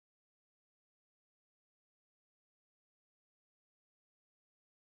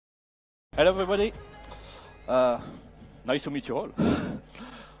Hello, everybody. Nice to meet you all.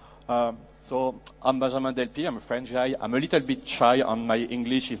 So I'm Benjamin Delpy. I'm a French guy. I'm a little bit shy, and my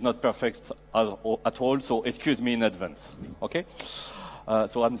English is not perfect at all, so excuse me in advance. Okay?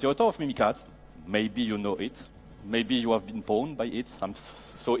 So I'm the author of Mimikat. Maybe you know it. Maybe you have been pwned by it. I'm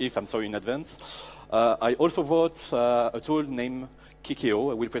sorry in advance. I also wrote a tool named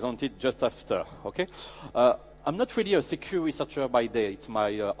Kikeo. I will present it just after. Okay? I'm not really a secure researcher by day. It's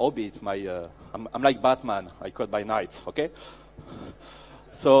my hobby. It's my I'm like Batman. I code by night. Okay?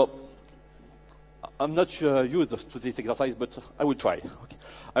 So I'm not used to this exercise, but I will try.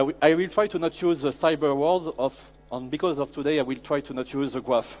 Okay? I will try to not use the cyber words and because of today, I will try to not use the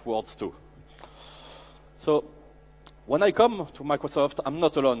graph words too. So when I come to Microsoft, I'm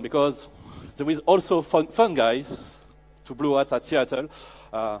not alone because there is also fun guys to BlueHat at Seattle.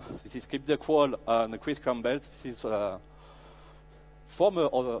 This is Clip Deckwall and Chris Campbell. This is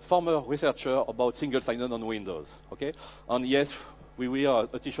former researcher about single sign-on on Windows. Okay, and yes, we wear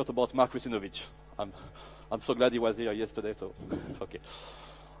a T-shirt about Mark Rusinovich. I'm so glad he was here yesterday. So okay,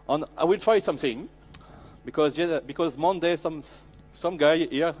 and I will try something because Monday some guy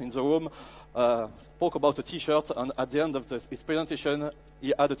here in the room spoke about a T-shirt, and at the end of his presentation,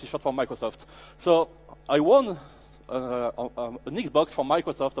 he had a T-shirt from Microsoft. So I won an Xbox from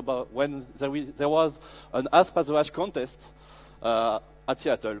Microsoft about when there was an Ask contest at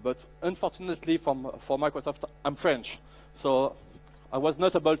Seattle. But unfortunately for Microsoft, I'm French. So I was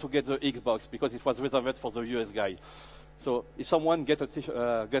not able to get the Xbox because it was reserved for the US guy. So if someone get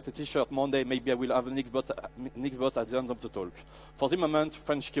a T-shirt Monday, maybe I will have an Xbox at the end of the talk. For the moment,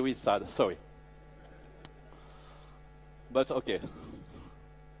 French Kiwi is sad. Sorry. But okay.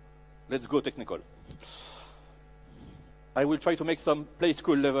 Let's go technical. I will try to make some play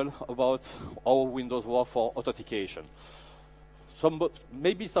school level about how Windows works for authentication.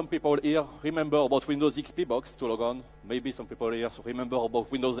 Maybe some people here remember about Windows XP box to log on. Maybe some people here remember about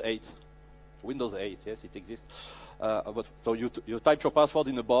Windows 8. Windows 8, yes, it exists. So you type your password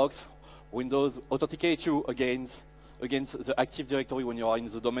in a box. Windows authenticates you against the Active Directory when you are in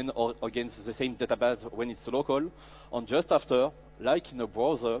the domain or against the same database when it's local. And just after, like in a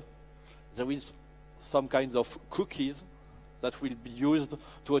browser, there is some kinds of cookies that will be used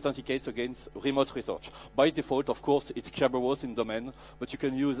to authenticate against remote research. By default, of course, it's Kerberos in domain, but you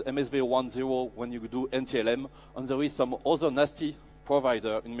can use MSV10 when you do NTLM, and there is some other nasty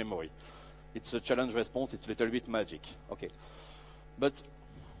provider in memory. It's a challenge response, it's a little bit magic. Okay. But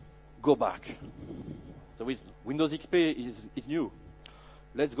go back. There is Windows XP is new.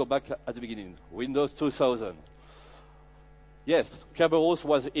 Let's go back at the beginning. Windows 2000. Yes, Kerberos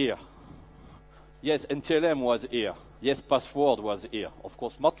was here. Yes, NTLM was here. Yes, password was here. Of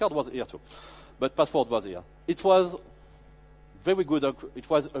course, SmartCard was here too. But password was here. It was very good. It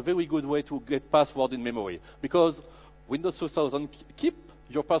was a very good way to get password in memory because Windows 2000 keep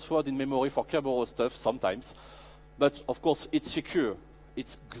your password in memory for Kerberos stuff sometimes. But of course, it's secure.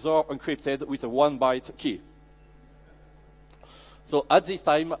 It's XOR encrypted with a 1-byte key. So at this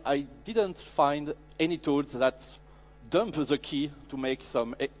time, I didn't find any tools that dump the key to make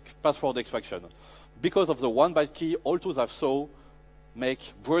some password extraction. Because of the 1-byte key, all tools I've saw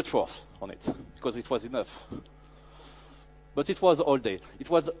make brute force on it, because it was enough. But it was all day. It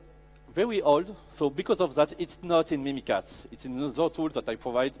was very old, so because of that, it's not in Mimikat. It's in another tool that I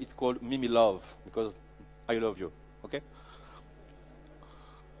provide. It's called MimiLove, because I love you, okay?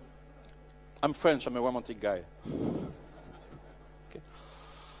 I'm French, I'm a romantic guy. Okay.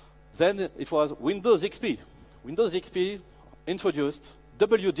 Then it was Windows XP. Windows XP introduced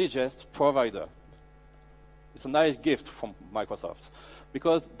WDGest provider. It's a nice gift from Microsoft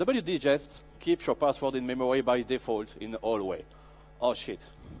because WDGest keeps your password in memory by default in all way. Oh shit,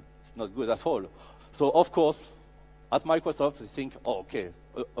 it's not good at all. So of course, at Microsoft, they think, oh, okay,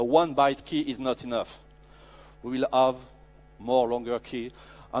 a 1-byte key is not enough. We will have more longer key,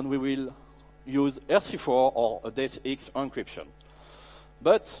 and we will use RC4 or a DESX encryption.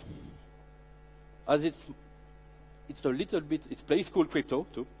 But as it's a little bit, it's play school crypto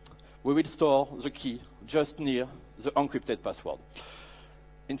too. We will store the key just near the encrypted password.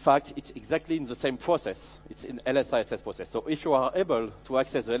 In fact, it's exactly in the same process. It's in LSISS process. So if you are able to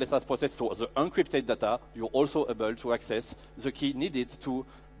access the LSIS process to the encrypted data, you're also able to access the key needed to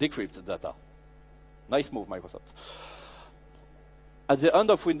decrypt the data. Nice move, Microsoft. At the end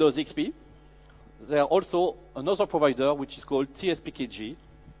of Windows XP, there are also another provider which is called TSPKG,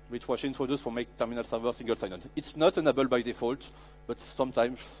 which was introduced for make terminal server single sign-on. It's not enabled by default, but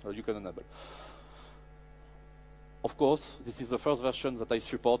sometimes you can enable. Of course, this is the first version that I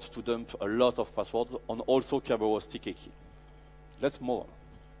support to dump a lot of passwords on also Kerberos TK key. Let's move on.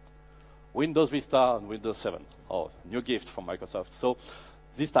 Windows Vista and Windows 7. Oh, new gift from Microsoft. So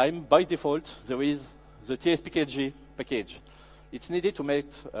this time, by default, there is the TSPKG package. It's needed to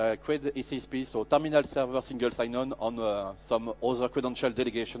create the ECSP, so terminal server single sign-on on some other credential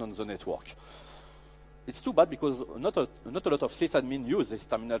delegation on the network. It's too bad because not a lot of sysadmin use this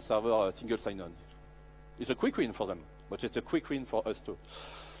terminal server single sign-on. It's a quick win for them, but it's a quick win for us too.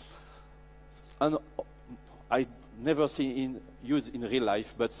 And I never see used in real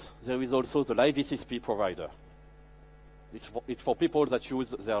life, but there is also the live ECSP provider. It's for people that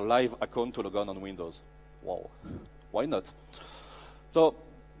use their live account to log on Windows. Wow, why not? So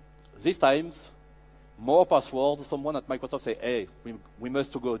these times, more passwords, someone at Microsoft say, hey, we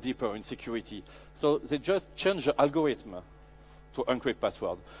must go deeper in security. So they just change the algorithm to encrypt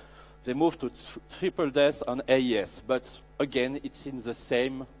password. They move to triple DES and AES, but again, it's in the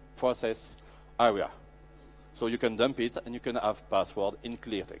same process area. So you can dump it and you can have password in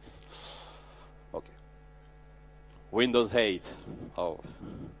clear text. Okay. Windows 8. Oh,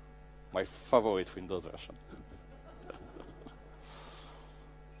 my favorite Windows version.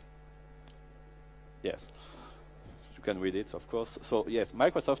 Yes, you can read it, of course. So yes,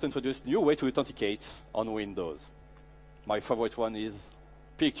 Microsoft introduced new way to authenticate on Windows. My favorite one is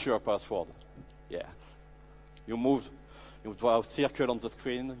picture password. Yeah, you draw a circle on the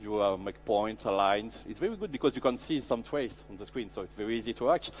screen, you make points, lines. It's very good because you can see some trace on the screen, so it's very easy to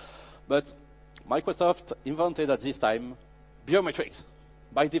hack. But Microsoft invented at this time biometrics.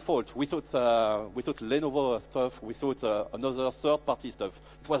 By default, without Lenovo stuff, without another third-party stuff.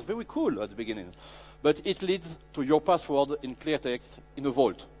 It was very cool at the beginning. But it leads to your password in clear text in a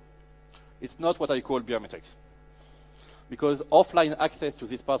vault. It's not what I call biometrics. Because offline access to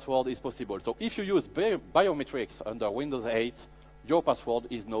this password is possible. So if you use biometrics under Windows 8, your password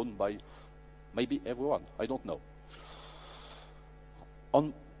is known by maybe everyone. I don't know.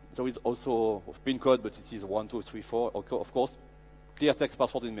 There is also PIN code, but this is 1, 2, 3, 4, of course. Clear text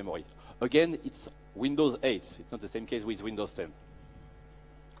password in memory. Again, it's Windows 8. It's not the same case with Windows 10.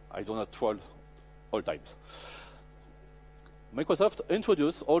 I do not troll all times. Microsoft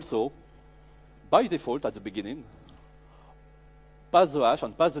introduced also, by default at the beginning, pass the hash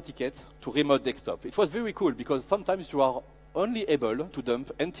and pass the ticket to remote desktop. It was very cool because sometimes you are only able to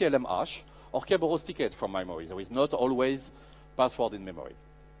dump NTLM hash or Kerberos ticket from memory. There is not always password in memory.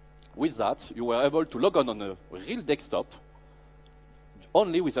 With that, you were able to log on a real desktop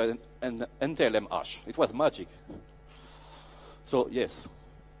only with an NTLM hash. It was magic. So yes,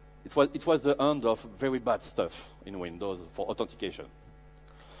 it was the end of very bad stuff in Windows for authentication.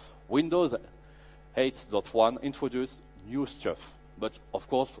 Windows 8.1 introduced new stuff, but of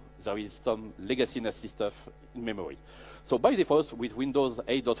course there is some legacy nasty stuff in memory. So by default, with Windows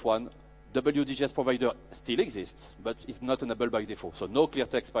 8.1, WDGS provider still exists, but it's not enabled by default, so no clear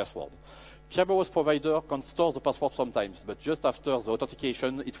text password. Kerberos provider can store the password sometimes, but just after the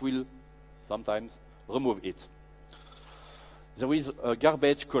authentication, it will sometimes remove it. There is a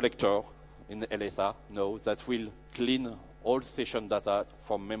garbage collector in LSA now that will clean all session data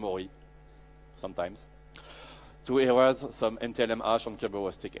from memory, sometimes, to erase some NTLM hash on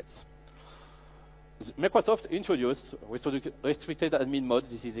Kerberos tickets. Microsoft introduced restricted admin mode.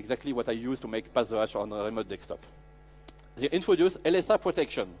 This is exactly what I use to make pass the hash on a remote desktop. They introduced LSA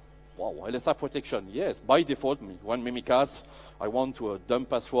protection. Wow, LSA protection, yes. By default, when Mimikatz, I want to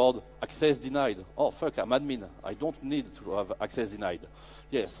dump password, access denied. Oh, fuck, I'm admin. I don't need to have access denied.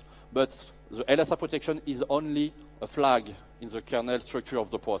 Yes, but the LSA protection is only a flag in the kernel structure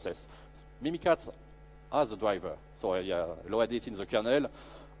of the process. Mimikatz has a driver. So I load it in the kernel,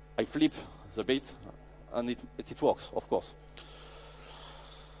 I flip the bit, and it works, of course.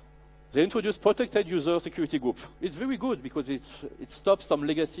 They introduced protected user security group. It's very good because it stops some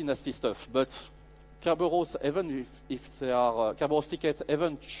legacy nasty stuff, but Kerberos, even if they are Kerberos tickets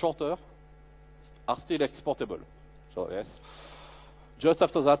even shorter, are still exportable. So yes. Just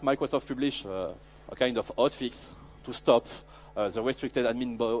after that, Microsoft published a kind of hotfix to stop the restricted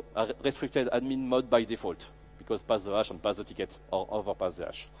admin mode by default, because pass the hash and pass the ticket or overpass the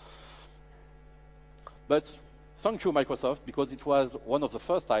hash. But thank you, Microsoft, because it was one of the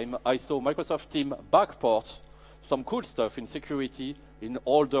first time I saw Microsoft team backport some cool stuff in security in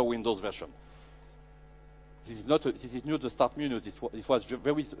older Windows version. This is not the start menu.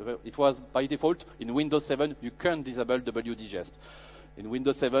 It was by default in Windows 7. You can disable WDGest. In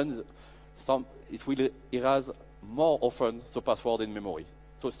Windows 7, it will erase more often the password in memory.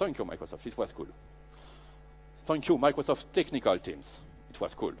 So thank you, Microsoft. It was cool. Thank you, Microsoft technical teams. It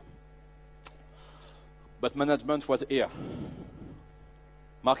was cool. But management was here.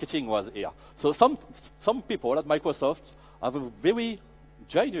 Marketing was here. So some people at Microsoft have a very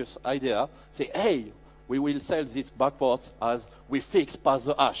genius idea, say, hey, we will sell this backport as we fix pass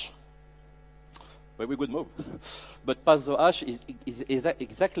the hash. Very good move. But pass the hash is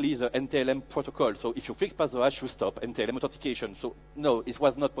exactly the NTLM protocol. So if you fix pass the hash, you stop NTLM authentication. So no, it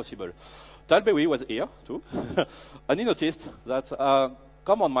was not possible. Delpy was here too, and he noticed that,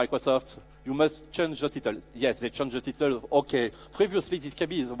 come on, Microsoft, you must change the title. Yes, they changed the title. Okay, previously this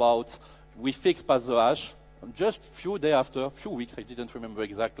KB is about we fix pass the hash. And just few days after, few weeks, I didn't remember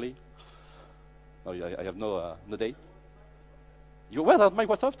exactly. Oh, I have no date. You were at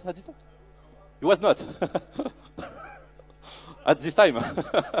Microsoft at this time? You was not. At this time.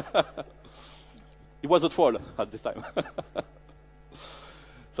 It was a troll at this time.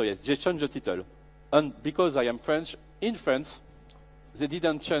 So yes, they changed the title. And because I am French, in France, they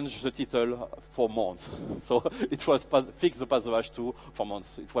didn't change the title for months. So it was fix the pass the hash 2 for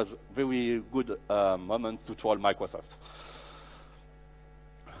months. It was very good moment to troll Microsoft.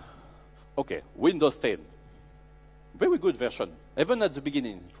 Okay, Windows 10. Very good version. Even at the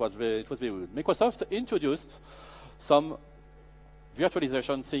beginning, it was very good. Microsoft introduced some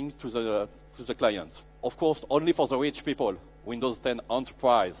virtualization thing to the client. Of course, only for the rich people. Windows 10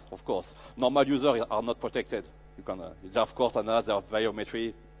 Enterprise, of course. Normal users are not protected. You can, they have Cortana, they have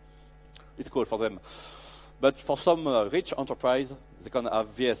biometry. It's cool for them. But for some rich enterprise, they can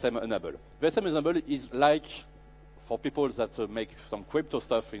have VSM enable. VSM enable is like, for people that make some crypto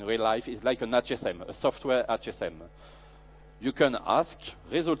stuff in real life, is like an HSM, a software HSM. You can ask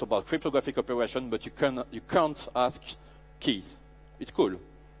result about cryptographic operation, but you can't ask keys. It's cool.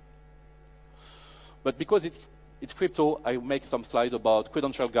 But because it's crypto, I make some slide about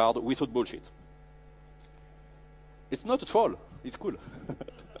credential guard without bullshit. It's not a troll. It's cool.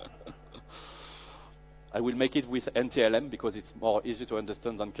 I will make it with NTLM because it's more easy to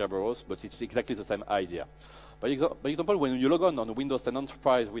understand than Kerberos, but it's exactly the same idea. By example, when you log on Windows 10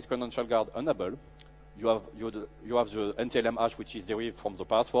 Enterprise with credential guard enabled, you have the NTLM hash, which is derived from the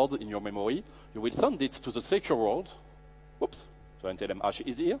password in your memory. You will send it to the secure world. Oops, the NTLM hash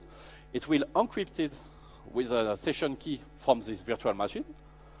is here. It will encrypt it with a session key from this virtual machine.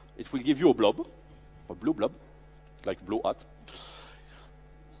 It will give you a blob, a blue blob, like BlueHat.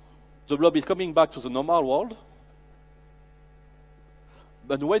 The blob is coming back to the normal world.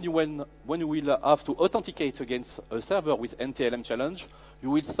 But when you will have to authenticate against a server with NTLM challenge,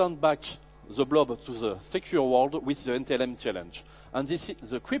 you will send back the blob to the secure world with the NTLM challenge. And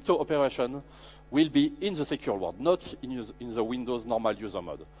the crypto operation will be in the secure world, not in the Windows normal user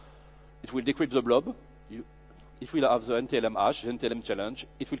mode. It will decrypt the blob. It will have the NTLM hash, the NTLM challenge.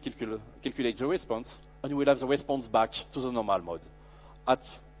 It will calculate the response, and you will have the response back to the normal mode. At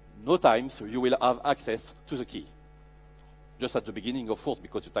no times you will have access to the key. Just at the beginning, of course,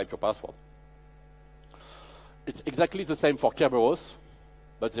 because you typed your password. It's exactly the same for Kerberos,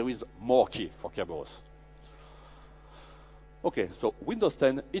 but there is more key for Kerberos. Okay, so Windows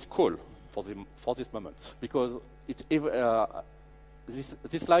 10 is cool for this moment because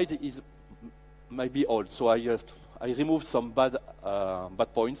this slide is maybe old, so I removed some bad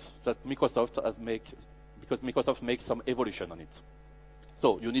points that Microsoft has because Microsoft makes some evolution on it.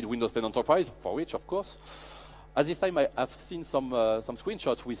 So you need Windows 10 Enterprise, for which, of course. At this time, I have seen some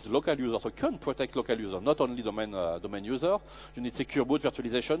screenshots with local users. So you can protect local users, not only domain user. You need secure boot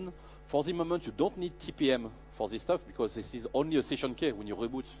virtualization. For the moment, you don't need TPM for this stuff because this is only a session key. When you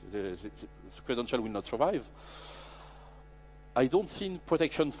reboot, the credential will not survive. I don't see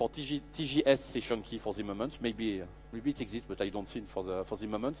protection for TGS session key for the moment. Maybe it exists, but I don't see it for the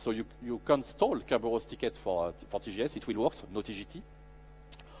moment. So you can install Kerberos ticket for TGS. It will work, no TGT.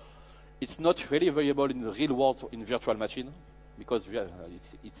 It's not really available in the real world in virtual machine because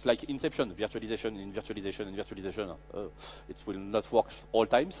it's like Inception, virtualization in virtualization in virtualization. It will not work all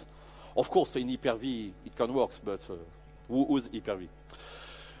times. Of course, in Hyper-V it can work, but who's Hyper-V?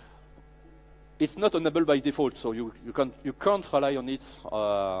 It's not enabled by default, so you can't rely on it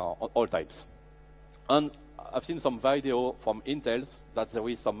on all times. And I've seen some video from Intel that there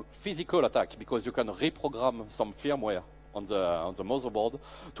is some physical attack because you can reprogram some firmware on the motherboard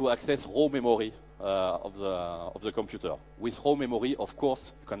to access raw memory of the computer. With raw memory, of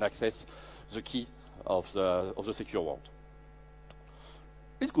course, you can access the key of the secure world.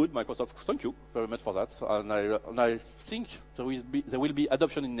 It's good, Microsoft. Thank you very much for that. And I think there will be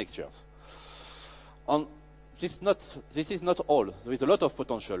adoption in next years. And this is not all. There is a lot of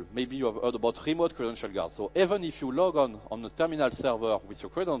potential. Maybe you have heard about remote credential guard. So even if you log on a terminal server with your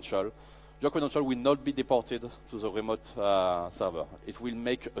credential will not be deported to the remote server. It will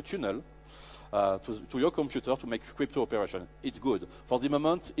make a tunnel to your computer to make crypto operation. It's good. For the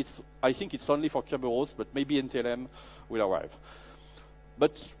moment, I think it's only for Kerberos, but maybe NTLM will arrive.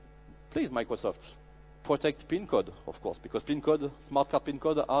 But please, Microsoft, protect pin code, of course, because pin code, smart card pin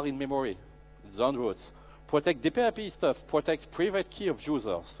code are in memory. It's dangerous. Protect DPIP stuff, protect private key of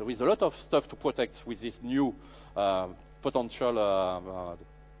users. There is a lot of stuff to protect with this new potential,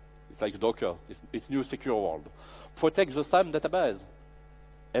 it's like Docker, it's new secure world. Protect the SAM database,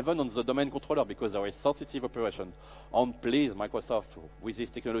 even on the domain controller, because there is sensitive operation. And please, Microsoft, with this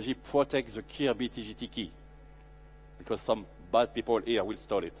technology, protect the Kirby TGT key, because some bad people here will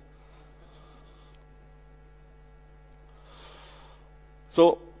steal it.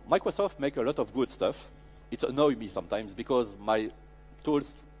 So Microsoft make a lot of good stuff. It annoys me sometimes because my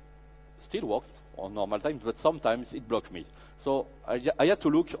tools still works on normal times, but sometimes it blocks me. So I had to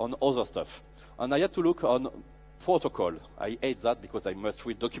look on other stuff. And I had to look on protocol. I hate that because I must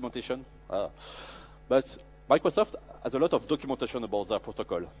read documentation. But Microsoft has a lot of documentation about their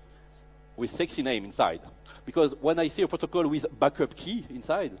protocol with sexy name inside. Because when I see a protocol with backup key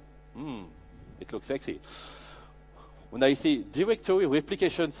inside, it looks sexy. When I see directory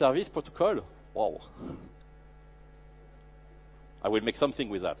replication service protocol, wow. I will make something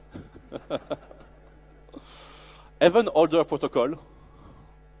with that. Even older protocol,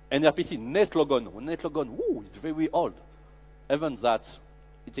 NRPC netlogon. Netlogon, woo, it's very old. Even that,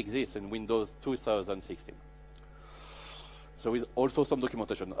 it exists in Windows 2016. So there is also some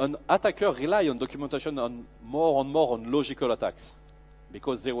documentation. An attacker rely on documentation on more and more on logical attacks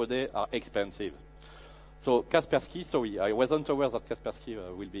because zero-day are expensive. So Kaspersky, sorry, I wasn't aware that Kaspersky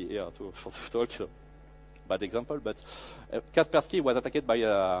will be here to talk. So bad example, but Kaspersky was attacked by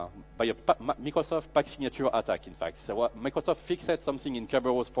a Microsoft pack signature attack, in fact. So Microsoft fixed something in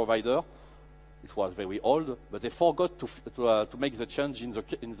Kerberos provider. It was very old, but they forgot to make the change in the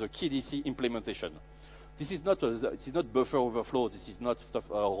KDC implementation. This is not buffer overflow. This is not stuff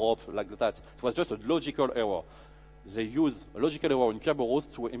rope like that. It was just a logical error. They use a logical error in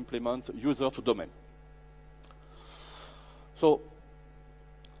Kerberos to implement user to domain. So,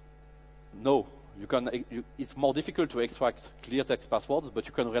 no, it's more difficult to extract clear text passwords, but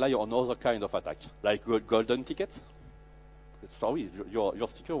you can rely on other kind of attack, like golden tickets. Sorry, your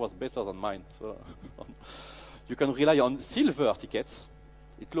sticker was better than mine. So you can rely on silver tickets.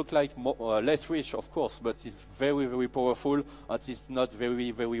 It looks like less rich, of course, but it's very, very powerful, and it's not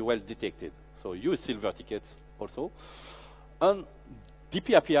very, very well detected. So use silver tickets also. And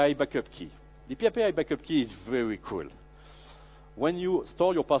DPAPI backup key. DPAPI backup key is very cool. When you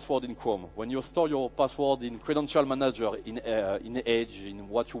store your password in Chrome, when you store your password in Credential Manager, in Edge, in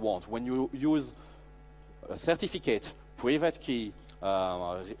what you want, when you use a certificate, private key,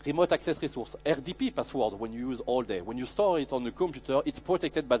 remote access resource, RDP password, when you use all day, when you store it on the computer, it's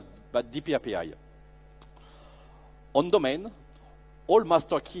protected by DPAPI. On domain, all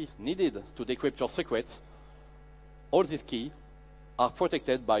master key needed to decrypt your secret, all these keys are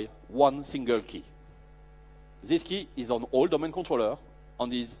protected by one single key. This key is on all domain controller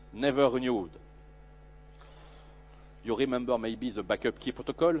and is never renewed. You remember maybe the backup key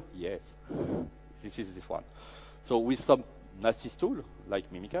protocol? Yes. This is this one. So with some nasty tool,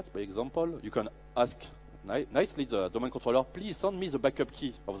 like Mimikatz, for example, you can ask nicely the domain controller, please send me the backup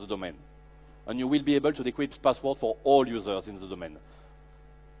key of the domain. And you will be able to decrypt password for all users in the domain.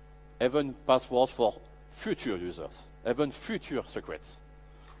 Even passwords for future users, even future secrets.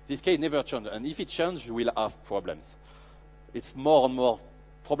 This key never changes, and if it changes, you will have problems. It's more and more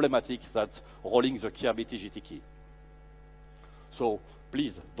problematic than rolling the Kirby TGT key. So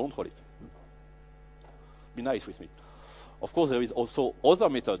please, don't roll it. Be nice with me. Of course, there is also other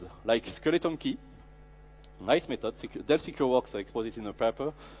method, like skeleton key. Nice method. Dell SecureWorks exposes it in a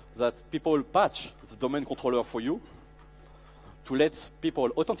paper that people patch the domain controller for you to let people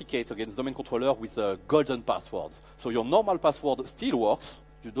authenticate against domain controller with golden passwords. So your normal password still works.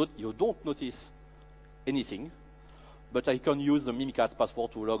 You don't notice anything, but I can use the Mimikatz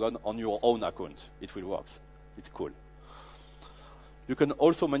password to log on your own account. It will work. It's cool. You can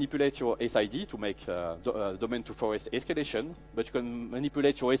also manipulate your SID to make domain to forest escalation, but you can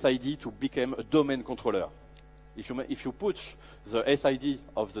manipulate your SID to become a domain controller. If you put the SID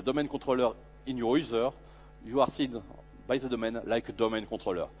of the domain controller in your user, you are seen by the domain like a domain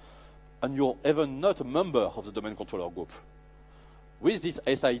controller. And you're even not a member of the domain controller group. With this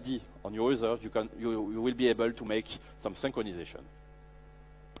SID on your user, you will be able to make some synchronization.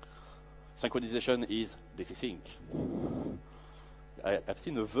 Synchronization is DCSync. I've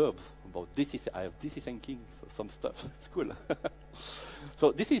seen the verbs about DCSync. I have DCSyncing some stuff. It's cool.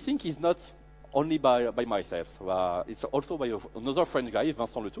 So DCSync is not only by myself. It's also by another French guy,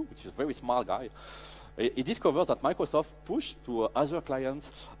 Vincent Letou, which is a very smart guy. He discovered that Microsoft pushed to other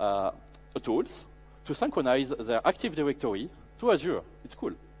clients tools to synchronize their Active Directory to Azure. It's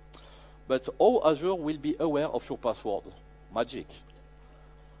cool. But how Azure will be aware of your password? Magic.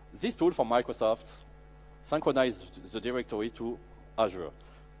 This tool from Microsoft synchronizes the directory to Azure,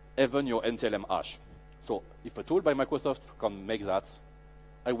 even your NTLM hash. So if a tool by Microsoft can make that,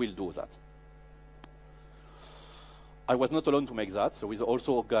 I will do that. I was not alone to make that. So with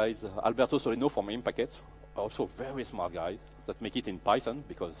also guys, Alberto Solino from Impacket, also very smart guy, that make it in Python,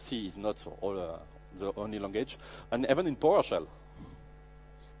 because C is not all, the only language, and even in PowerShell.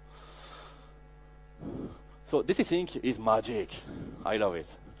 So this sync is magic. I love it.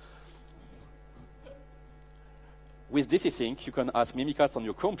 With DC Sync, you can ask Mimikatz on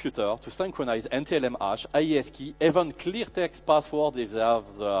your computer to synchronize NTLM hash, IES key, even clear text password if they have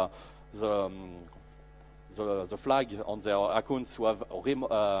the flag on their accounts to have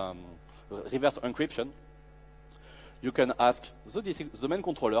reverse encryption. You can ask the domain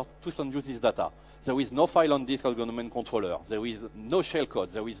controller to send you this data. There is no file on disk of the domain controller. There is no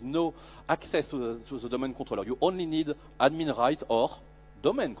shellcode. There is no access to the domain controller. You only need admin right or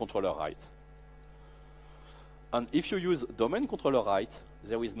domain controller right. And if you use domain controller right,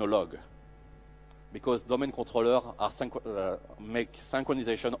 there is no log, because domain controller are make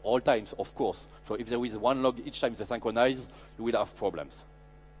synchronization all times, of course. So if there is one log each time they synchronize, you will have problems.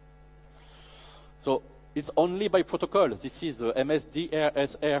 So it's only by protocol. This is the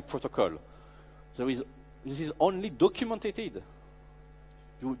MSDRSR protocol. This is only documented.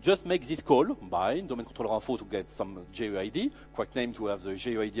 You just make this call by domain controller info to get some GUID, correct name to have the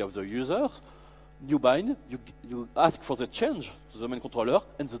GUID of the user. You bind, you ask for the change to the domain controller,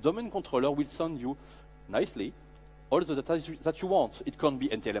 and the domain controller will send you nicely all the data that you want. It can be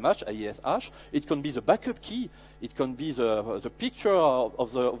NTLM hash, IES hash, it can be the backup key, it can be the picture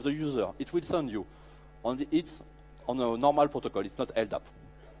of the user. It will send you. It's on a normal protocol, it's not LDAP.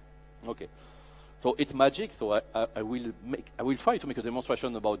 Okay. So it's magic, so I will try to make a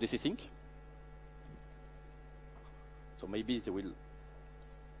demonstration about DC Sync. So maybe they will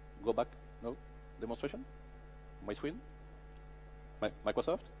go back. No? Demonstration? My screen?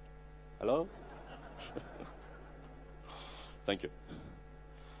 Microsoft? Hello? Thank you.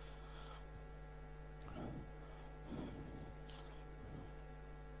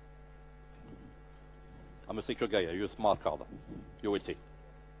 I'm a secure guy. I use smart card. You will see.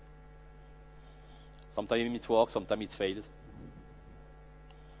 Sometimes it works, sometimes it fails.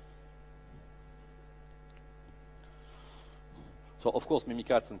 So of course,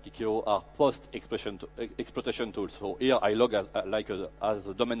 Mimikatz and Kikyo are post-exploitation tools. So here I log as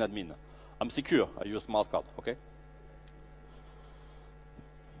a domain admin. I'm secure. I use smart card. Okay.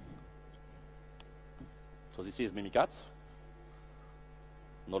 So this is Mimikatz,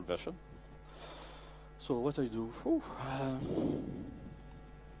 an old version. So what I do?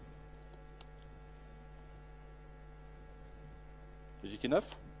 Is it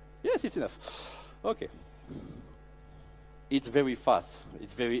enough? Yes, it's enough. Okay. It's very fast,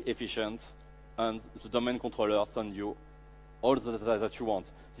 it's very efficient, and the domain controller sends you all the data that you want.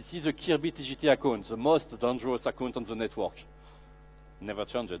 This is a Kirby TGT account, the most dangerous account on the network. Never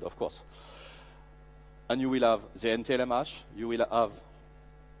change it, of course. And you will have the NTLM hash, you will have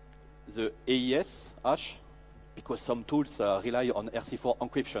the AES hash, because some tools rely on RC4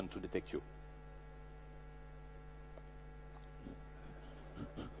 encryption to detect you.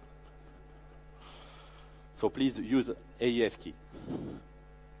 So please use AES key.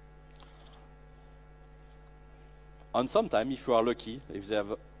 And sometimes, if you are lucky,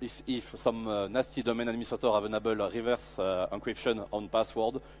 if some nasty domain administrator have enabled reverse encryption on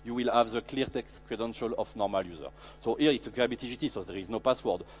password, you will have the clear text credential of normal user. So here it's a KBTGT, so there is no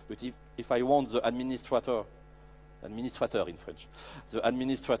password. But if I want the administrator in French, the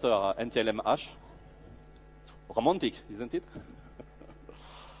administrator NTLM hash, romantic, isn't it?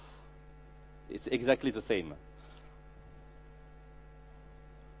 It's exactly the same.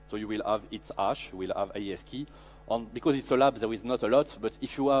 So you will have its hash, you will have AES key. Because it's a lab, there is not a lot, but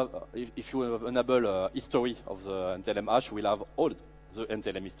if you enable history of the NTLM hash, you will have all the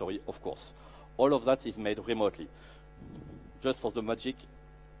NTLM history, of course. All of that is made remotely. Just for the magic.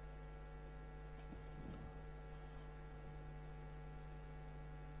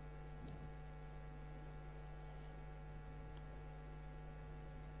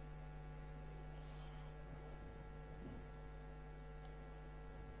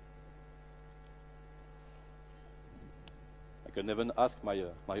 I can even ask my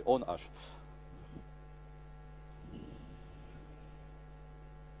own hash.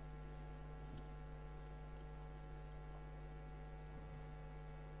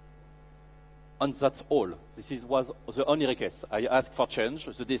 And that's all. Was the only request. I ask for change.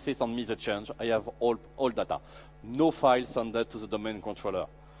 The DC send me the change. I have all data. No file sent to the domain controller.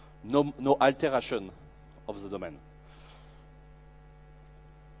 No alteration of the domain.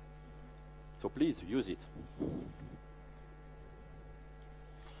 So please use it.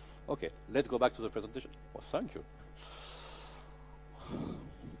 Okay, let's go back to the presentation. Oh, thank you.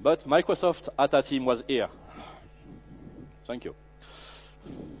 But Microsoft ATA team was here. Thank you.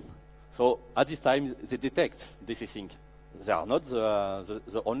 So at this time, they detect this thing. They are not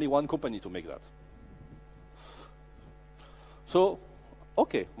the only one company to make that. So,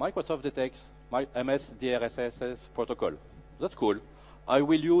 okay, Microsoft detects my MS DRSS protocol. That's cool. I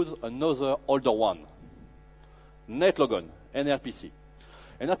will use another older one. NetLogon, NRPC.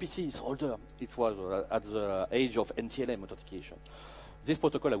 NRPC is older. It was at the age of NTLM authentication. This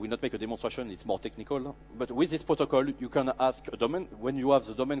protocol, I will not make a demonstration, it's more technical, but with this protocol, you can ask a domain, when you have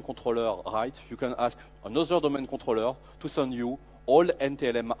the domain controller right, you can ask another domain controller to send you all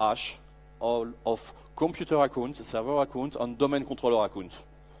NTLM hash, all of computer accounts, server accounts, and domain controller accounts.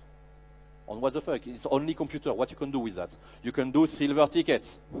 And what the fuck, it's only computer, what you can do with that? You can do silver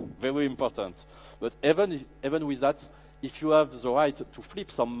tickets, very important. But even with that, if you have the right to flip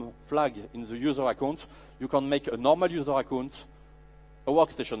some flag in the user account, you can make a normal user account a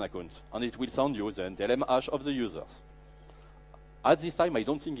workstation account, and it will send you the NTLM hash of the users. At this time, I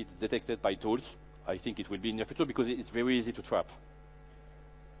don't think it's detected by tools. I think it will be in the future because it's very easy to trap.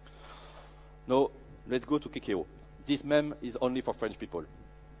 Now, let's go to KKO. This meme is only for French people.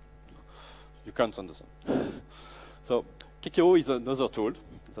 You can't understand. So, KKO is another tool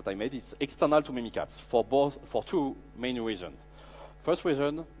that I made. It's external to Mimikatz for two main reasons. First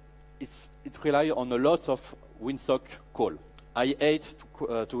reason, it relies on a lot of WinSock call. I hate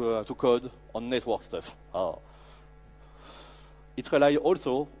to code on network stuff. Oh. It relies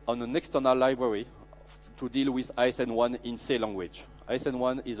also on an external library to deal with ISN1 in C language.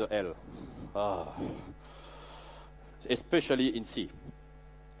 ISN1 is a L. Oh. Especially in C.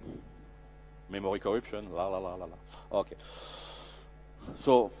 Memory corruption, la la la la la. Okay.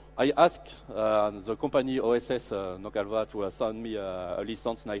 So I asked the company OSS Nogalva to send me a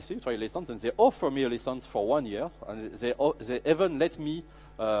license nicely, try a license, and they offer me a license for 1 year, and they even let me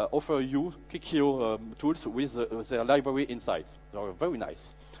offer you KKO tools with their library inside. They are very nice.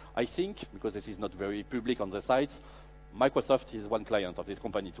 I think, because this is not very public on the sites, Microsoft is one client of this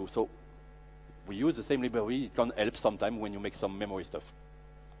company too, so we use the same library. It can help sometime when you make some memory stuff.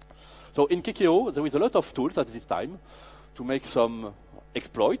 So in KKO, there is a lot of tools at this time to make some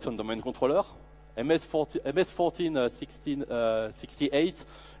exploits on domain controller. MS1468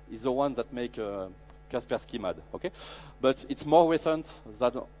 is the one that make Kaspersky mad, okay? But it's more recent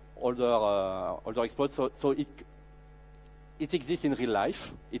than older exploits, so it exists in real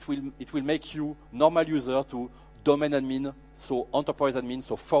life. It will make you normal user to domain admin, so enterprise admin,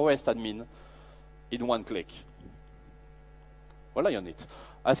 so forest admin in one click. Rely on it.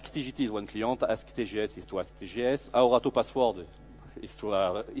 Ask TGT is one client, Ask TGS is to Ask TGS, Aorato password is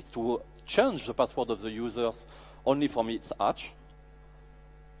to change the password of the users only from its hatch.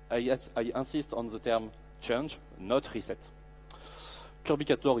 I insist on the term change, not reset.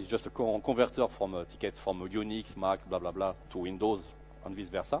 Kirbycator is just a converter from a ticket from Unix, Mac, blah, blah, blah, to Windows, and vice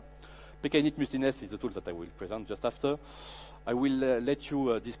versa. PKinit Multiness is the tool that I will present just after. I will let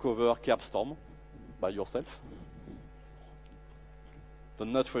you discover Kerbstorm by yourself. Do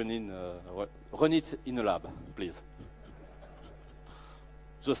not run it in a lab, please.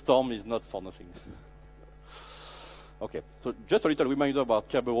 The storm is not for nothing. Okay, so just a little reminder about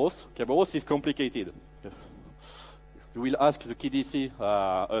Kerberos. Kerberos is complicated. You will ask the KDC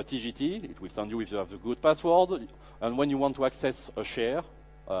a TGT. It will send you if you have the good password. And when you want to access a share,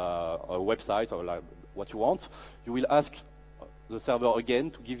 a website, or like what you want, you will ask the server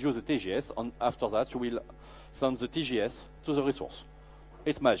again to give you the TGS. And after that, you will send the TGS to the resource.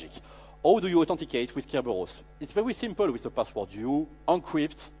 It's magic. How do you authenticate with Kerberos? It's very simple with the password. You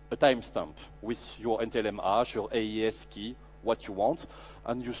encrypt a timestamp with your NTLM hash, your AES key, what you want,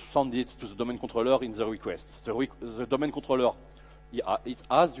 and you send it to the domain controller in the request. The domain controller, it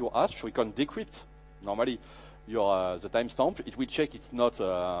has your hash, so you can decrypt normally the timestamp. It will check it's not,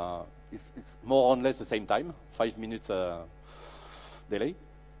 it's more or less the same time, 5 minutes delay.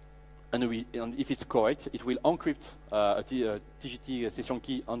 And if it's correct, it will encrypt a TGT session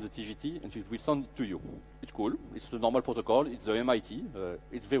key on the TGT, and it will send it to you. It's cool. It's the normal protocol. It's the MIT.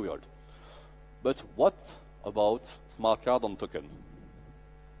 It's very old. But what about smart card on token?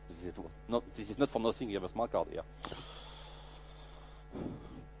 This is not for nothing. You have a smart card here.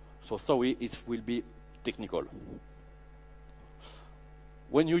 So sorry, it will be technical.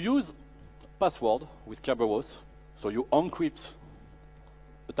 When you use password with Kerberos. So you encrypt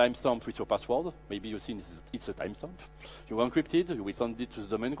a timestamp with your password. Maybe you've seen it's a timestamp. You encrypt it, you will send it to the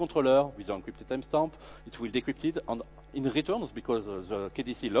domain controller with the encrypted timestamp. It will decrypt it, and in return, because the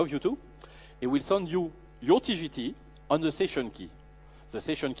KDC loves you too, it will send you your TGT on the session key. The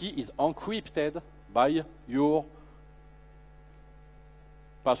session key is encrypted by your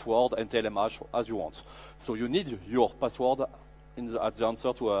password and TLM hash as you want. So you need your password at the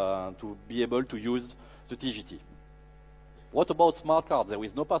answer to be able to use the TGT. What about smart card? There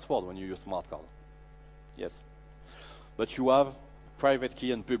is no password when you use smart card. Yes. But you have private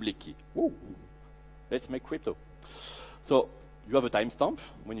key and public key. Woo. Let's make crypto. So you have a timestamp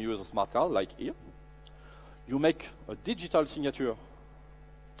when you use a smart card, like here. You make a digital signature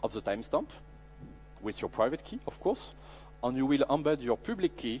of the timestamp with your private key, of course, and you will embed your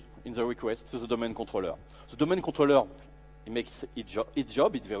public key in the request to the domain controller. The domain controller, it makes its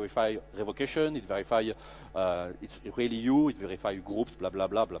job. It verifies revocation, it verifies it's really you, it verifies groups, blah, blah,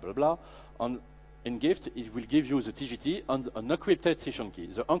 blah, blah, blah, blah. And in gift, it will give you the TGT and an encrypted session key.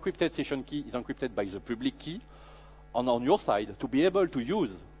 The encrypted session key is encrypted by the public key. And on your side, to be able to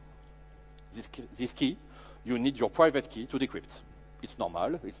use this key, you need your private key to decrypt. It's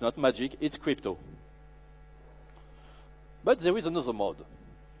normal, it's not magic, it's crypto. But there is another mode,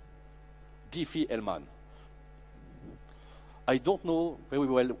 Diffie-Hellman. I don't know very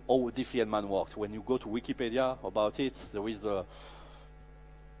well how Diffie-Hellman works. When you go to Wikipedia about it, there is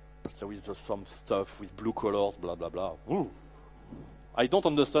some stuff with blue colors, blah, blah, blah. Ooh. I don't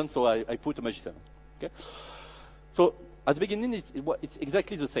understand, so I put a magician. Okay? So at the beginning, it's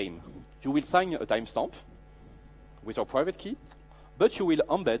exactly the same. You will sign a timestamp with your private key, but you will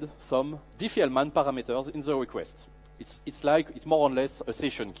embed some Diffie-Hellman parameters in the request. It's more or less a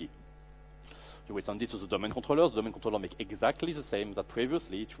session key. You will send it to the domain controller. The domain controller makes exactly the same that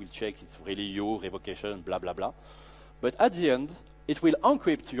previously. It will check it's really you, revocation, blah, blah, blah. But at the end, it will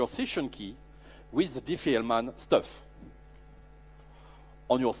encrypt your session key with the Diffie-Hellman stuff.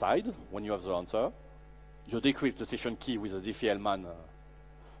 On your side, when you have the answer, you decrypt the session key with the Diffie-Hellman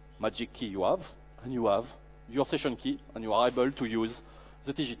magic key you have, and you have your session key, and you are able to use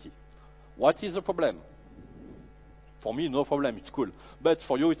the TGT. What is the problem? For me, no problem, it's cool. But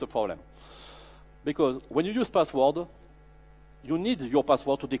for you, it's a problem. Because when you use password, you need your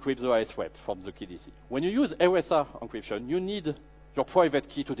password to decrypt the ISWAP from the KDC. When you use RSA encryption, you need your private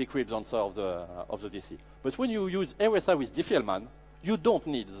key to decrypt the answer of the DC. But when you use RSA with Diffie-Hellman, you don't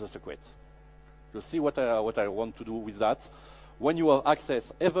need the secret. You see what I want to do with that? When you have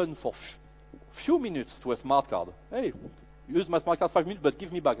access, even for few minutes to a smart card, hey, use my smart card 5 minutes, but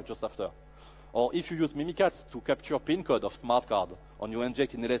give me back just after. Or if you use Mimikatz to capture PIN code of smart card, and you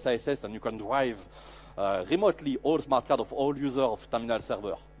inject in LSISS, and you can drive remotely all smart card of all users of terminal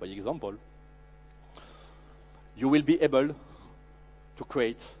server, by example, you will be able to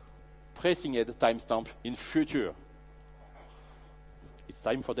create pressing head timestamp in future. It's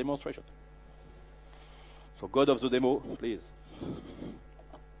time for demonstration. So God of the demo, please.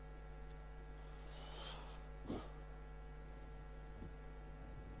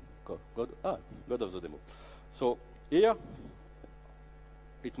 God of the demo. So here,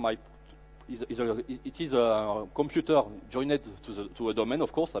 it is a computer joined to a domain.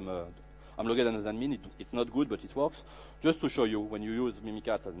 Of course, I'm logged in as admin. It's not good, but it works. Just to show you, when you use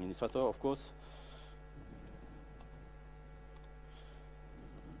Mimikatz administrator, of course.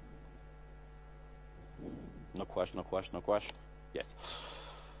 No crash, no crash, no crash. Yes.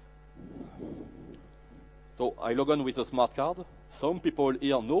 So I log on with a smart card. Some people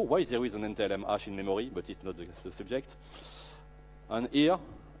here know why there is an NTLM hash in memory, but it's not the subject. And here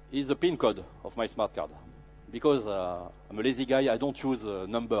is the PIN code of my smart card. Because I'm a lazy guy, I don't use a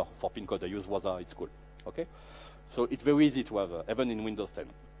number for PIN code. I use WASA, it's cool. Okay? So it's very easy to have, even in Windows 10.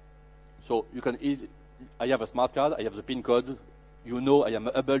 So you can I have a smart card, I have the PIN code. You know I am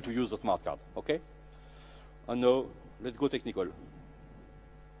able to use the smart card. Okay? And now, let's go technical.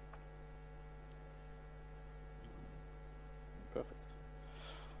 Perfect.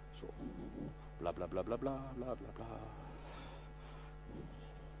 So, blah, blah, blah, blah, blah, blah, blah, blah.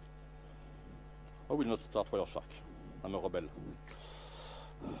 I will not start Wireshark. I'm a rebel.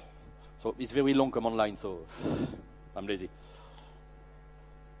 So it's very long command line, so I'm lazy.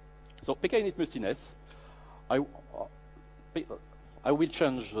 So PK-init mustiness. I will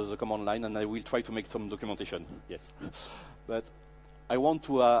change the command line and I will try to make some documentation. Yes, but I want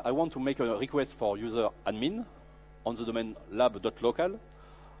to make a request for user admin on the domain lab.local,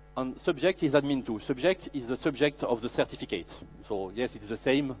 and subject is admin2. Subject is the subject of the certificate. So yes, it's the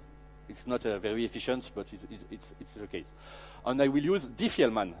same. It's not very efficient, but it's the case. And I will use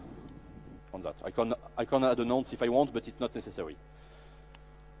Diffie-Hellman. on that. I can add a nonce if I want, but it's not necessary.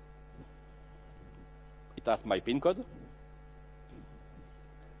 It has my PIN code.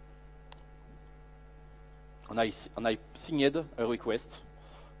 And I signed a request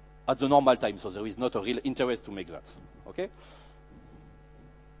at the normal time, so there is not a real interest to make that. Okay?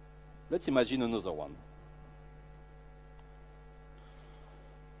 Let's imagine another one.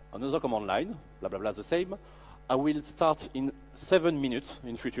 Another command line, blah, blah, blah, the same. I will start in 7 minutes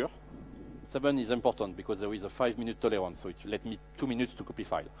in future. 7 is important because there is a 5-minute tolerance, so it let me 2 minutes to copy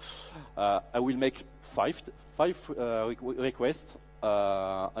file. I will make five requests,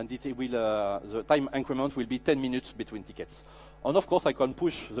 and it will, the time increment will be 10 minutes between tickets. And of course, I can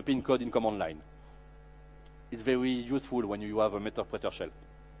push the PIN code in command line. It's very useful when you have a meterpreter shell.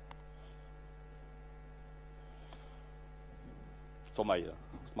 So my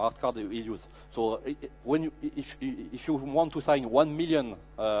smart card will use. So if you want to sign 1 million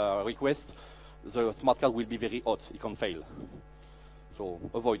requests, the smart card will be very hot. It can fail. So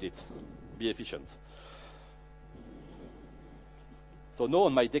avoid it. Be efficient. So now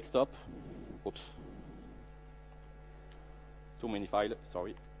on my desktop, oops, too many files,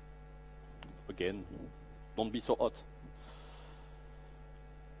 sorry. Again, don't be so hot.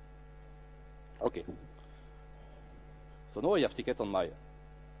 Okay. So now I have ticket on my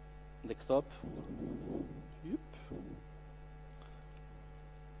desktop. Yep.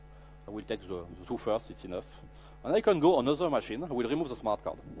 I will take the 2 first, it's enough. And I can go on another machine. I will remove the smart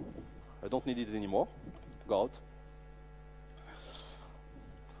card. I don't need it anymore. Go out.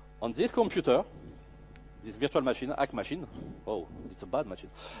 On this computer, this virtual machine, hack machine, oh, it's a bad machine.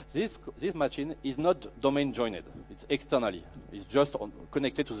 This machine is not domain joined. It's externally. It's just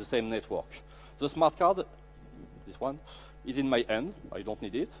connected to the same network. The smart card, this one, is in my hand. I don't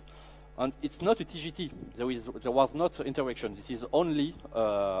need it. And it's not a TGT. There was not interaction. This is only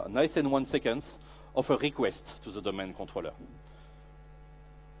nice and 1 seconds of a request to the domain controller.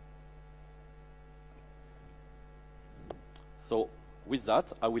 So with that,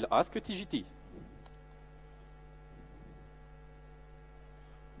 I will ask a TGT.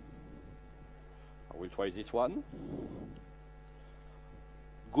 I will try this one.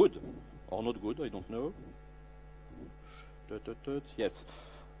 Good or not good, I don't know. Yes.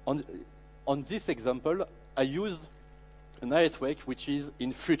 On this example, I used an ISWEC which is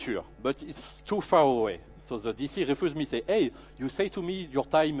in future, but it's too far away. So the DC refused me, say, hey, you say to me your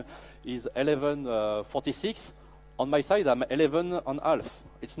time is 11:46. On my side, I'm 11:30.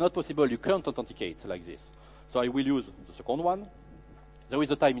 It's not possible. You can't authenticate like this. So I will use the second one. There is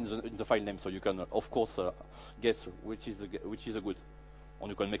a time in the file name, so you can, of course, guess which is a good. Or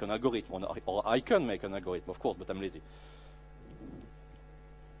you can make an algorithm, or I can make an algorithm, of course, but I'm lazy.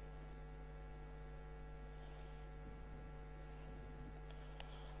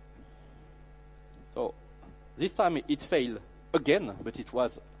 So this time it failed again, but it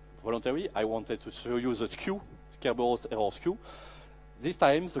was voluntary. I wanted to show you the skew, Kerberos error skew. This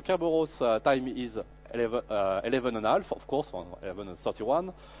time the Kerberos time is 11:30, of course,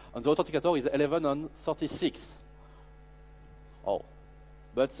 11:31, and the authenticator is 11:36. Oh,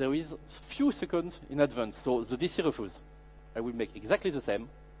 but there is few seconds in advance, so the DC refused. I will make exactly the same,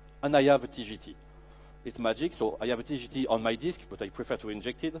 and I have a TGT. It's magic, so I have a TGT on my disk, but I prefer to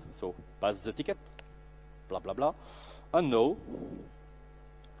inject it, so pass the ticket, blah, blah, blah. And now,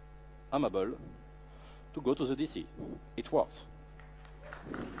 I'm able to go to the DC. It works.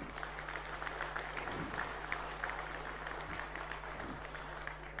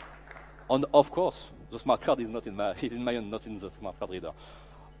 And of course, the smart card is not in my, is in my hand, not in the smart card reader.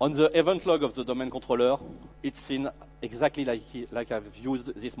 On the event log of the domain controller, it's seen exactly like I've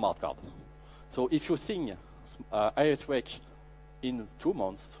used this smart card. So if you sing ISWEC in 2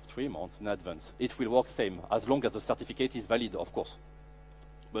 months, 3 months in advance, it will work same, as long as the certificate is valid, of course.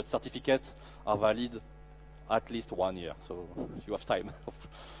 But certificates are valid at least 1 year, so you have time.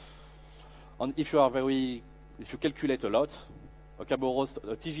 And if you calculate a lot, a Kerberos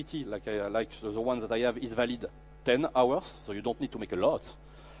TGT, like the one that I have, is valid 10 hours, so you don't need to make a lot.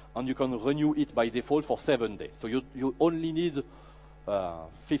 And you can renew it by default for 7 days. So you only need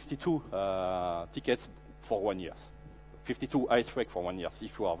 52 tickets for 1 year. 52 ISWEC for 1 year,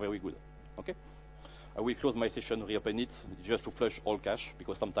 if you are very good. Okay? I will close my session, reopen it, just to flush all cache,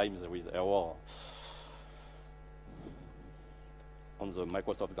 because sometimes there is error on the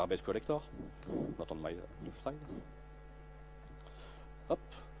Microsoft garbage collector, not on my slide. Up.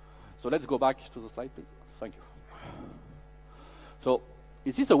 So let's go back to the slide, please. Thank you. So,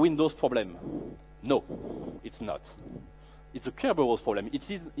 is this a Windows problem? No, it's not. It's a Kerberos problem. It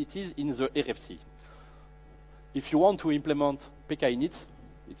is in the RFC. If you want to implement PK init,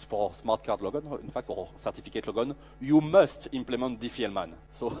 it's for smart card logon, in fact, or certificate logon, you must implement diffie-Hellman.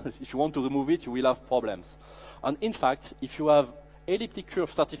 So if you want to remove it, you will have problems. And in fact, if you have elliptic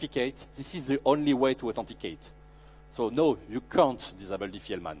curve certificate, this is the only way to authenticate. So no, you can't disable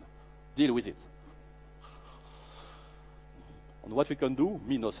diffie-Hellman. Deal with it. And what we can do,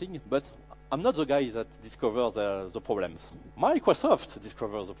 me nothing, but I'm not the guy that discovers the problems. Microsoft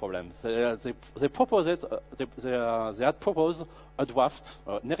discovers the problems. They had proposed a draft,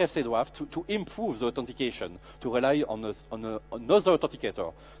 an RFC draft, to improve the authentication, to rely on another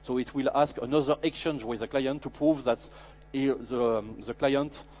authenticator. So it will ask another exchange with the client to prove that the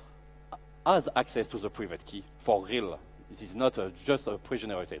client has access to the private key for real. This is not just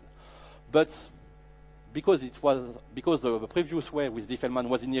pre-generated. But because the previous way with diffie-Hellman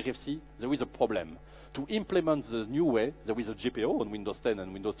was in RFC, there is a problem. To implement the new way, there is a GPO on Windows 10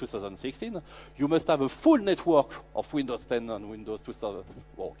 and Windows 2016. You must have a full network of Windows 10 and Windows 2000.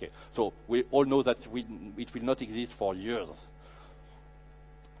 Well, okay, so we all know that it will not exist for years.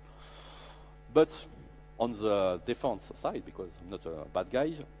 But on the defense side, because I'm not a bad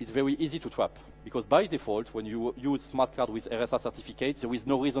guy, it's very easy to trap. Because by default, when you use smart card with RSA certificates, there is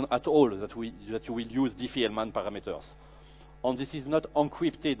no reason at all that you will use diffie-Hellman parameters. And this is not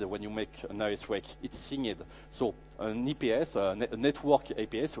encrypted when you make an ISREC, it's signed. So an EPS, a network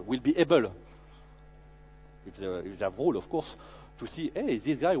APS, will be able, if they have rule, of course, to see, hey,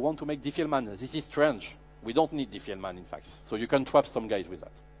 this guy wants to make diffie-Hellman. This is strange. We don't need diffie-Hellman, in fact. So you can trap some guys with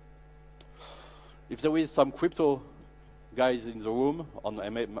that. If there is some crypto guys in the room, on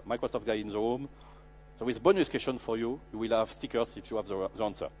Microsoft guy in the room, there is a bonus question for you. You will have stickers if you have the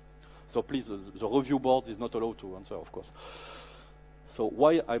answer. So please, the review board is not allowed to answer, of course. So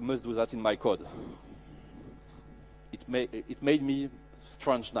why I must do that in my code? It made me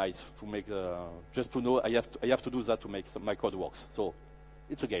strange night to make, just to know I have to do that to make my code works. So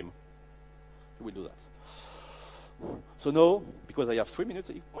it's a game. You will do that. So now, because I have 3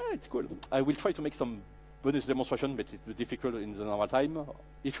 minutes, well, it's cool. I will try to make some bonus demonstration, but it's difficult in the normal time.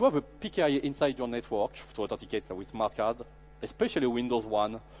 If you have a PKI inside your network to authenticate with smart card, especially Windows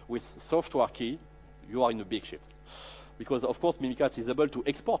 1 with software key, you are in a big shit. Because of course, Mimikatz is able to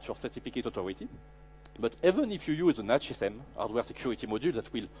export your certificate authority, but even if you use an HSM, hardware security module,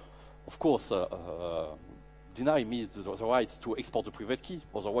 that will, of course, deny me the right to export the private key,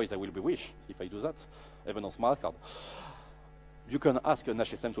 otherwise I will be wish if I do that, even on smart card. You can ask an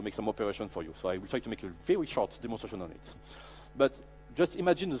HSM to make some operation for you. So I will try to make a very short demonstration on it. But just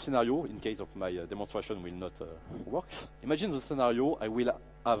imagine the scenario, in case of my demonstration will not work. Imagine the scenario, I will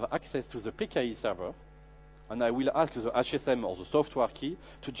have access to the PKI server, and I will ask the HSM or the software key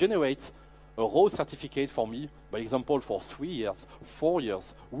to generate a raw certificate for me, by example, for 3 years, 4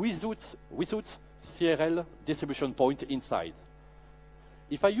 years, without CRL distribution point inside.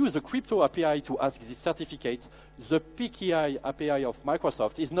 If I use the crypto API to ask this certificate, the PKI API of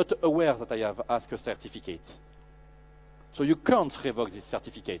Microsoft is not aware that I have asked a certificate. So you can't revoke this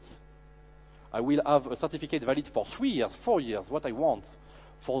certificate. I will have a certificate valid for 3 years, 4 years, what I want,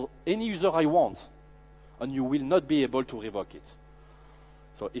 for any user I want, and you will not be able to revoke it.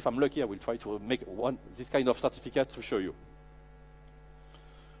 So if I'm lucky, I will try to make this kind of certificate to show you.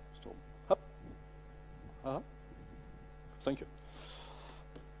 So, up. Thank you.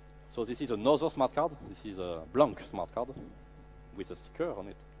 So this is another smart card. This is a blank smart card with a sticker on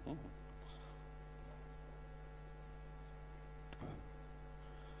it.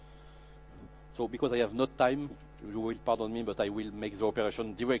 So because I have not time, you will pardon me, but I will make the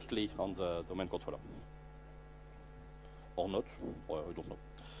operation directly on the domain controller. Or not, or I don't know.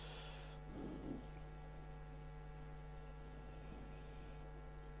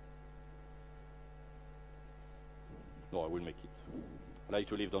 No, I will make it. I like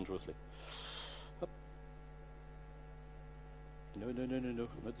to live dangerously. Up. No,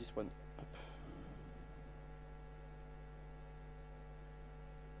 not this one. Up.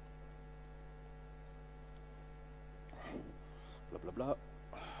 Blah, blah, blah.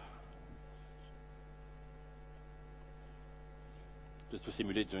 Just to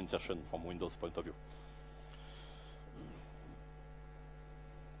simulate the insertion from Windows point of view.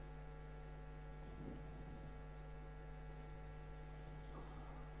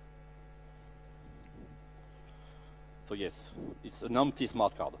 So yes, it's an empty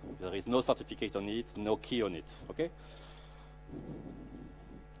smart card. There is no certificate on it, no key on it, okay?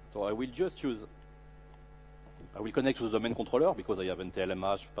 So I will just use, I will connect to the domain controller because I have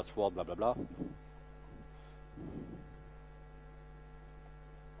NTLMH, password, blah, blah, blah.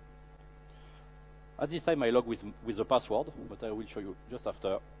 At this time, I log with the password, but I will show you just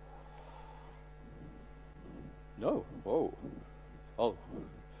after. No, whoa. Oh.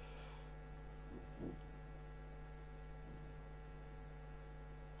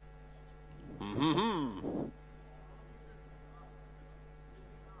 Mm-hmm.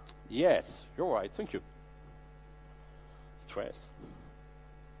 Yes, you're right. Thank you. Stress.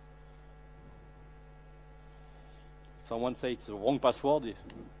 Someone said it's the wrong password. It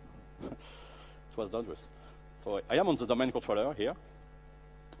was dangerous. So I am on the domain controller here.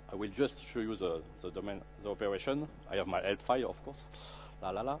 I will just show you the domain, the operation. I have my help file, of course. La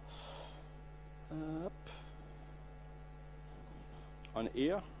la la. Up. And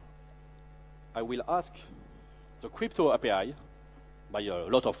here, I will ask the crypto API by a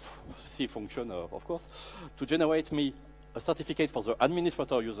lot of C function, of course, to generate me a certificate for the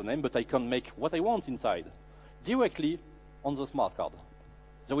administrator username, but I can make what I want inside directly on the smart card.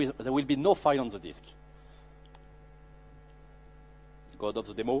 There will be no file on the disk. Go to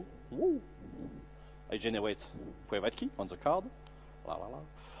the demo. Woo. I generate private key on the card. La, la, la.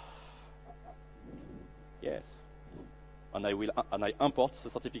 Yes. And I import the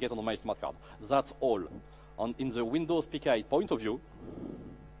certificate on my smart card. That's all. And in the Windows PKI point of view,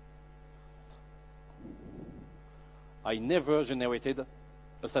 I never generated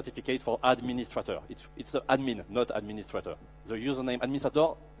a certificate for administrator. It's the admin, not administrator. The username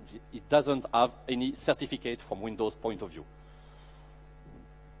administrator, it doesn't have any certificate from Windows point of view.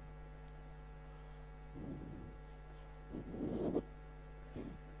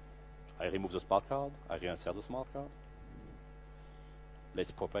 I remove the smart card, I reinsert the smart card. Let's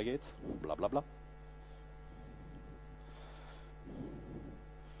propagate, blah, blah, blah.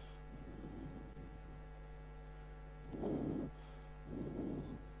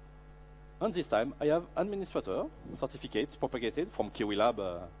 And this time, I have administrator certificates propagated from Kiwi Lab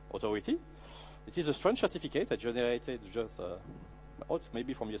authority. This is a strange certificate I generated just,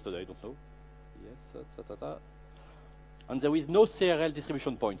 maybe from yesterday, I don't know. Yes, and there is no CRL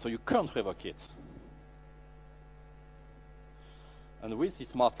distribution point, so you can't revoke it. And with this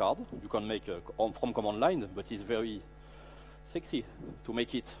smart card, you can make from command line, but it's very sexy to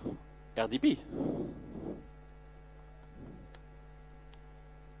make it RDP.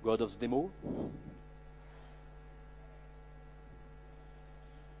 Go out of the demo.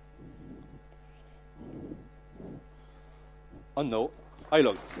 And now, I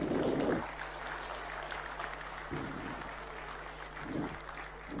log.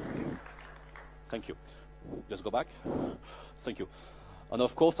 Thank you. Just go back. Thank you. And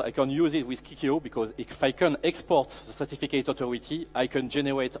of course, I can use it with Kikio because if I can export the certificate authority, I can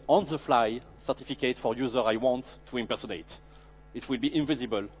generate on the fly certificate for user I want to impersonate. It will be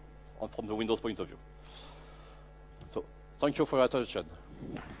invisible from the Windows point of view. So, thank you for your attention.